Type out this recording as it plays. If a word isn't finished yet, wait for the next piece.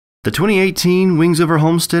The 2018 Wings Over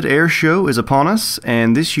Homestead Air Show is upon us,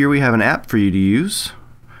 and this year we have an app for you to use.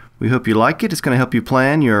 We hope you like it. It's going to help you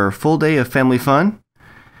plan your full day of family fun.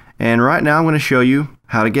 And right now I'm going to show you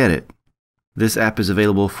how to get it. This app is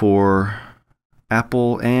available for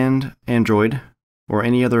Apple and Android, or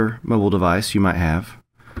any other mobile device you might have.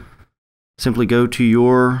 Simply go to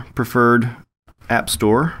your preferred app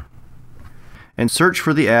store and search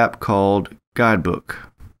for the app called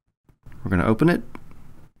Guidebook. We're going to open it.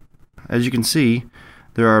 As you can see,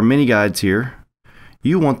 there are many guides here.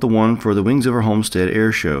 You want the one for the Wings Over Homestead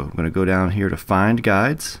Air Show. I'm going to go down here to Find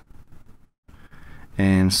Guides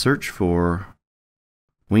and search for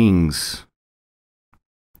Wings.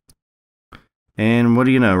 And what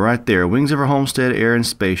do you know, right there, Wings Over Homestead Air and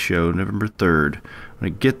Space Show, November 3rd. I'm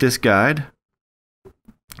going to get this guide,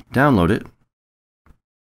 download it.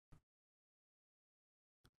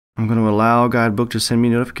 I'm going to allow Guidebook to send me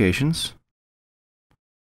notifications,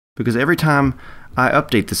 because every time I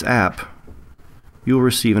update this app, you'll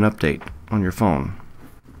receive an update on your phone.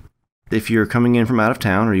 If you're coming in from out of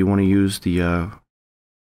town or you want to use the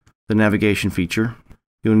navigation feature,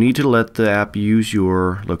 you'll need to let the app use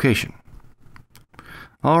your location.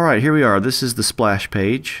 Alright, here we are. This is the splash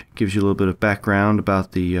page. It gives you a little bit of background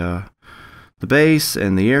about the base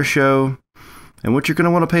and the air show. And what you're going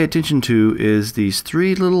to want to pay attention to is these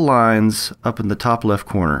three little lines up in the top left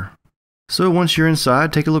corner. So once you're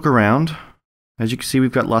inside, take a look around. As you can see,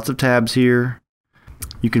 we've got lots of tabs here.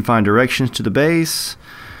 You can find directions to the base,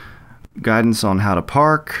 guidance on how to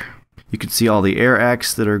park. You can see all the air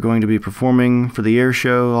acts that are going to be performing for the air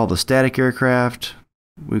show, all the static aircraft.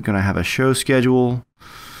 We're going to have a show schedule.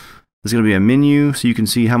 There's going to be a menu so you can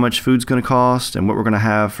see how much food's going to cost and what we're going to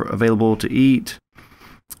have available to eat.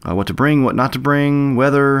 What to bring, what not to bring,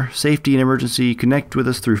 weather, safety and emergency, connect with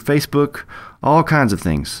us through Facebook, all kinds of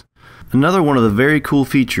things. Another one of the very cool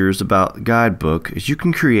features about Guidebook is you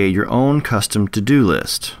can create your own custom to-do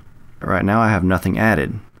list. Right now I have nothing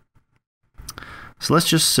added. So let's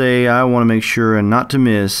just say I want to make sure and not to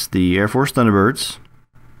miss the Air Force Thunderbirds,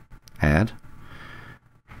 add,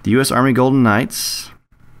 the U.S. Army Golden Knights,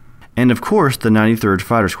 and of course the 93rd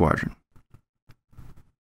Fighter Squadron.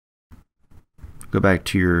 Go back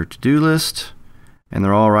to your to-do list and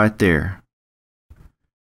they're all right there.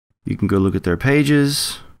 You can go look at their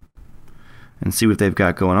pages and see what they've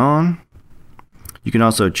got going on. You can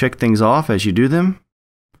also check things off as you do them.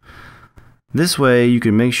 This way you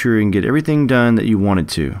can make sure you can get everything done that you wanted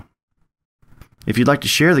to. If you'd like to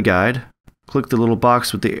share the guide, click the little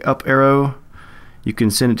box with the up arrow. You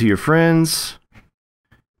can send it to your friends.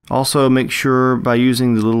 Also make sure by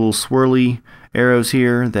using the little swirly arrows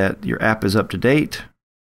here that your app is up to date.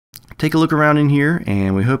 Take a look around in here,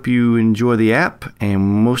 and we hope you enjoy the app, and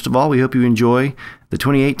most of all, we hope you enjoy the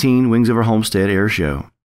 2018 Wings Over Homestead Air Show.